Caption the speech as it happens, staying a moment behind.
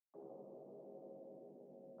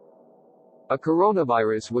A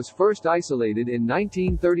coronavirus was first isolated in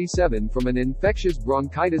 1937 from an infectious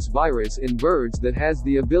bronchitis virus in birds that has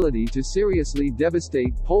the ability to seriously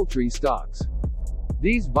devastate poultry stocks.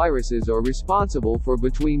 These viruses are responsible for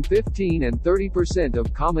between 15 and 30%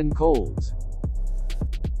 of common colds.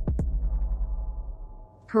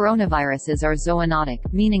 Coronaviruses are zoonotic,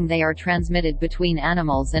 meaning they are transmitted between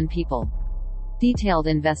animals and people. Detailed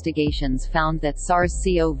investigations found that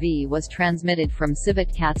SARS-CoV was transmitted from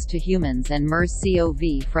civet cats to humans and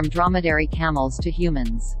MERS-CoV from dromedary camels to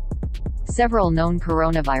humans. Several known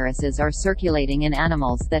coronaviruses are circulating in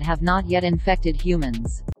animals that have not yet infected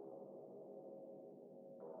humans.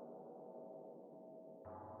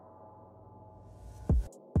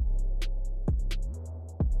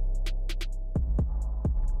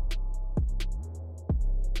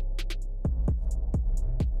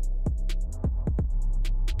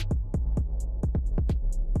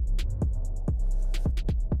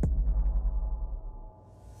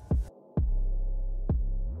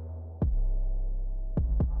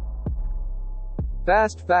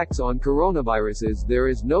 Fast facts on coronaviruses: there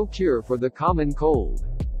is no cure for the common cold.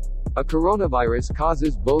 A coronavirus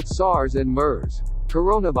causes both SARS and MERS.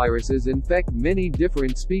 Coronaviruses infect many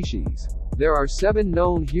different species. There are 7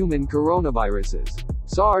 known human coronaviruses.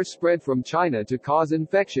 SARS spread from China to cause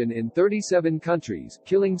infection in 37 countries,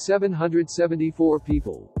 killing 774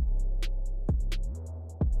 people.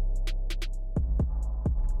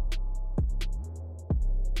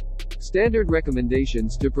 Standard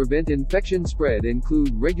recommendations to prevent infection spread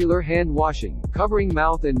include regular hand washing, covering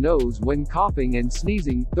mouth and nose when coughing and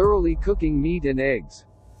sneezing, thoroughly cooking meat and eggs.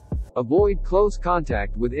 Avoid close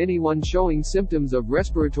contact with anyone showing symptoms of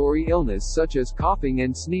respiratory illness such as coughing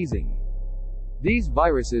and sneezing. These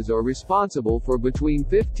viruses are responsible for between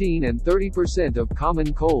 15 and 30% of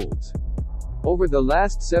common colds. Over the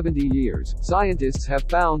last 70 years, scientists have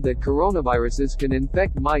found that coronaviruses can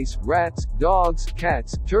infect mice, rats, dogs,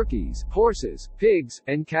 cats, turkeys, horses, pigs,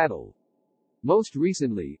 and cattle. Most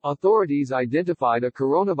recently, authorities identified a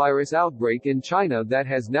coronavirus outbreak in China that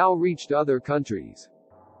has now reached other countries.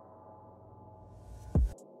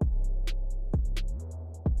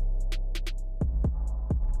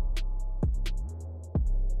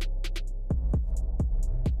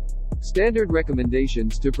 Standard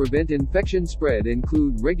recommendations to prevent infection spread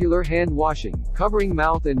include regular hand washing, covering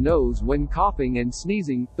mouth and nose when coughing and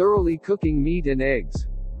sneezing, thoroughly cooking meat and eggs.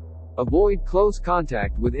 Avoid close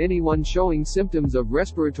contact with anyone showing symptoms of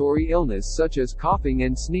respiratory illness such as coughing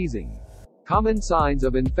and sneezing. Common signs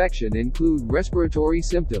of infection include respiratory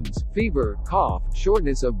symptoms, fever, cough,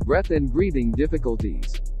 shortness of breath and breathing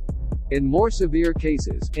difficulties. In more severe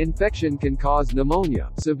cases, infection can cause pneumonia,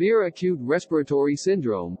 severe acute respiratory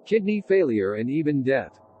syndrome, kidney failure and even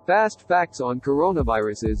death. Fast facts on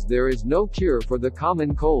coronaviruses: there is no cure for the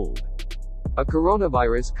common cold. A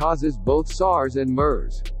coronavirus causes both SARS and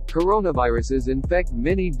MERS. Coronaviruses infect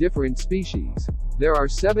many different species. There are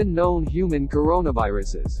 7 known human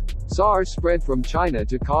coronaviruses. SARS spread from China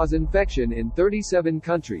to cause infection in 37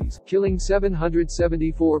 countries, killing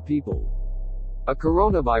 774 people. A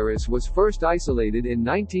coronavirus was first isolated in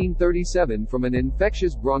 1937 from an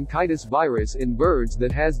infectious bronchitis virus in birds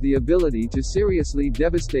that has the ability to seriously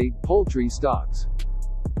devastate poultry stocks.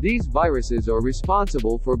 These viruses are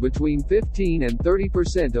responsible for between 15 and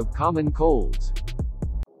 30% of common colds.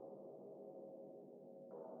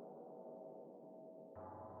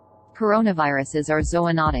 Coronaviruses are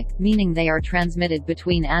zoonotic, meaning they are transmitted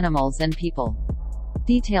between animals and people.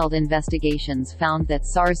 Detailed investigations found that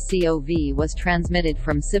SARS-CoV was transmitted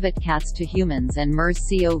from civet cats to humans and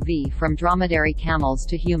MERS-CoV from dromedary camels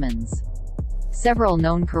to humans. Several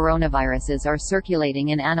known coronaviruses are circulating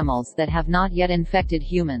in animals that have not yet infected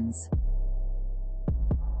humans.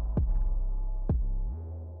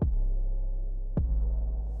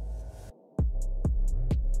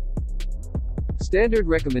 Standard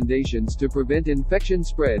recommendations to prevent infection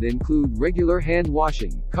spread include regular hand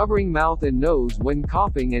washing, covering mouth and nose when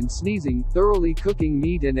coughing and sneezing, thoroughly cooking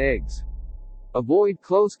meat and eggs. Avoid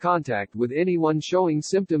close contact with anyone showing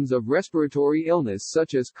symptoms of respiratory illness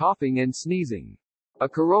such as coughing and sneezing. A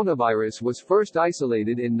coronavirus was first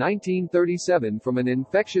isolated in 1937 from an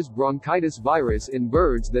infectious bronchitis virus in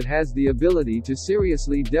birds that has the ability to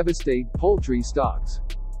seriously devastate poultry stocks.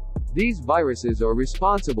 These viruses are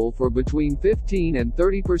responsible for between 15 and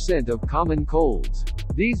 30% of common colds.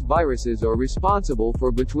 These viruses are responsible for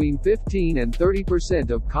between 15 and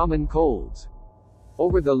 30% of common colds.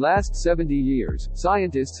 Over the last 70 years,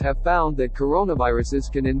 scientists have found that coronaviruses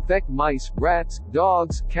can infect mice, rats,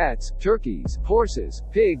 dogs, cats, turkeys, horses,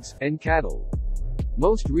 pigs, and cattle.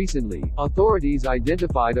 Most recently, authorities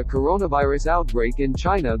identified a coronavirus outbreak in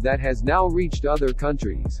China that has now reached other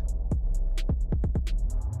countries.